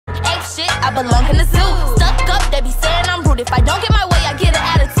I belong in the zoo. Stuck up, they be saying I'm rude. If I don't get my way, I get an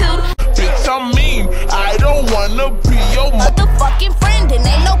attitude. Bitch, I'm mean. I don't wanna be your motherfucking friend, and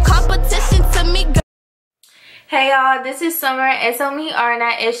ain't no competition to me, girl. Hey y'all, this is Summer, S-O-M-E-R,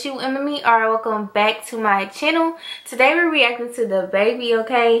 not S-U-M-M-E-R. Welcome back to my channel. Today we're reacting to DaBaby,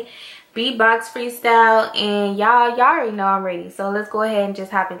 okay? Beatbox freestyle, and y'all already know I'm ready. So let's go ahead and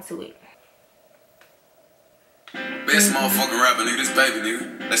just hop into it. Best motherfucking rapper, nigga. This baby,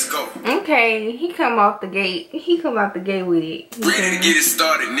 nigga. Let's go. Okay, he come off the gate. He come out the gate with it. Ready to get it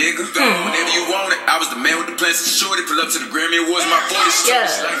started, nigga. Go whenever you want it. I was the man with the plans to shorty. Pull up to the Grammy Awards. My 40 yeah.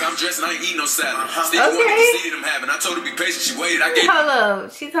 Like I'm dressed and I ain't eating no salad. Still wanted to see them having. I told her to be patient. She waited. I gave. Hold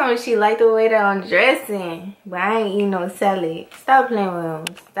up. She told me she liked the way that I'm dressing, but I ain't eating no salad. Stop playing with him.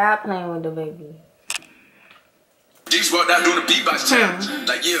 Stop playing with DaBaby. She's walked out doing the beatbox challenge.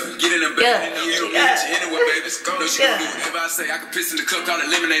 Like, yeah, get in there, baby. You don't need it anywhere, baby. No, she gon' do whatever I say. I can piss in the cup, call it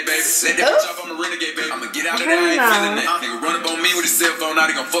lemonade, baby. Let that bitch off on the renegade, baby. I'ma get out of there, I ain't feeling that. Nigga run up on me with his cell phone, now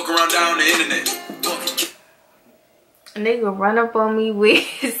they gon' fuck around down the internet. A nigga run up on me with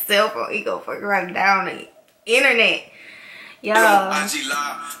his cell phone, he gon' fuck around down the internet. Yo. IG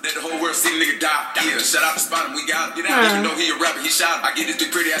live, let the whole world see the nigga die. Yeah, shout out to Spot him, we got it. Get out, even though he a rapper, he shot. I get this big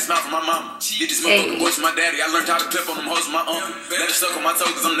pretty ass smile from my mama. Get this motherfucking voice from my daddy. I learned how to clip on them hoes with my uncle. Let her suck on my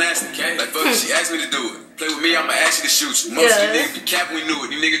toes cause I'm nasty. Like fuck it, she asked me to do it. Play with me, I'ma ask you to shoot you. Most of these niggas be capping, we knew it.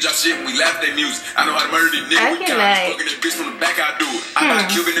 These niggas drop shit when we laugh at their music. I know how to murder these niggas. We got fucking that bitch from the back, I do it. I got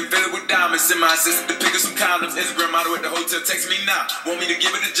a Cuban and fill it with diamonds. Send my assistant to pick up some condoms. Instagram model at the hotel, text me now. Want me to give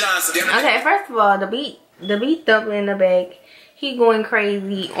it to Johnson. Okay, first of all, the beat thumping in the back. He going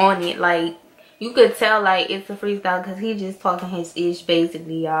crazy on it. Like, you could tell, like, it's a freestyle because he just talking his ish,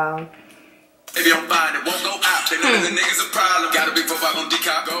 basically, y'all. Maybe I'm fine, it won't go out. They know the niggas a problem. Got a big 4-5 on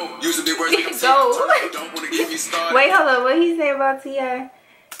decop. Go. Using big words. Go. Don't wanna get me started. Wait, hold on. What he say about T.I.?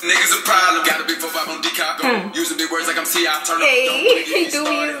 Niggas a problem. Got a big 4-5 on decop. Go. Using big words like I'm T.I. Turn up. He do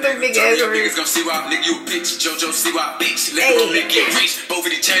use the big ass words. Niggas gon' see why. Nigga, you a bitch. JoJo, see why. Bitch. Let go, nigga get rich. Both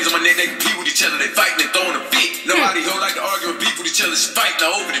of these chains on my neck, they compete with each other. They fighting and throwing a fit. Nobody hoe like to argue and beef with each other. She fighting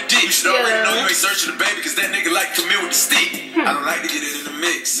over the dick. You should already know you ain't searching the baby, cause that nigga like to come in with the stick. I don't like to get it in the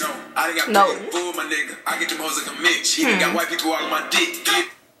mix. No, I ain't got to get fool, my nigga. I get them hoes like a Mitch. He got white people all on my dick.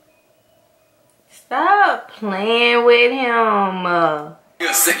 Stop playing with him.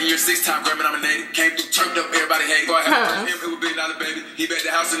 Yeah, second year, 6-time Grammy nominated. Came through, turned up, everybody hate. Boy, I have him, it would be $1 baby. He bet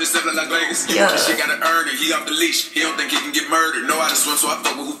the house in the 7 like Vegas. Shit gotta earn it. He off the leash. He don't think he can get murdered. Know how to swim, so I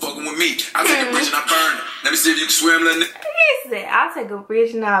fuck with who fucking with me. I take a bridge and I burn it. Let me see if you can swim, little nigga. He said, I'll take a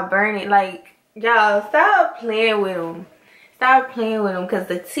bridge and I'll burn it. Like, y'all, stop playing with him. Stop playing with him, cause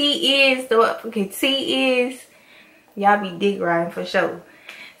the T is, y'all be dick riding for sure.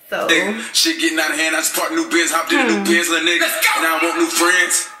 So shit getting out of hand. I just parked new Benz, hopped in a new Benz, little nigga. And I want new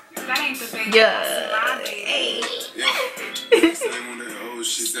friends. That ain't the thing. Hey. Yeah. So they want that old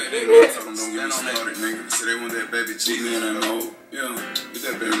shit that they want. Tell them don't get me started, nigga. So they want that baby G me and that old. Yeah, get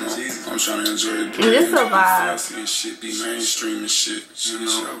that baby on. I'm trying to enjoy it. This a vibe. And shit, be mainstream and shit.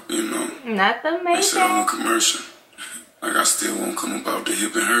 You know. Not the main. They said I want commercial. Like I still won't come about the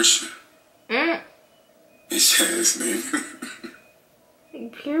hip and her shit. Bitch ass nigga.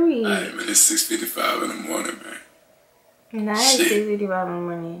 Period. Alright, man, it's 6:55 in the morning, man. Not 6:55 in the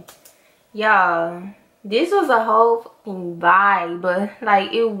morning. Y'all, this was a whole fucking vibe, but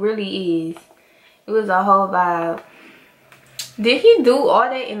like it really is. It was a whole vibe. Did he do all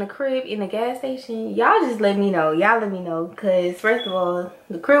that in the crib, in the gas station? Y'all just let me know. Y'all let me know. Because first of all,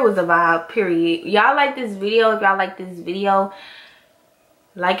 the crib was a vibe, period. Y'all like this video? If y'all like this video,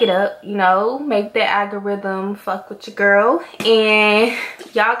 like it up, you know, make the algorithm fuck with your girl. And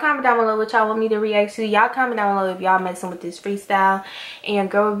y'all comment down below what y'all want me to react to. Y'all comment down below if y'all messing with this freestyle, and your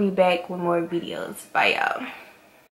girl will be back with more videos. Bye y'all.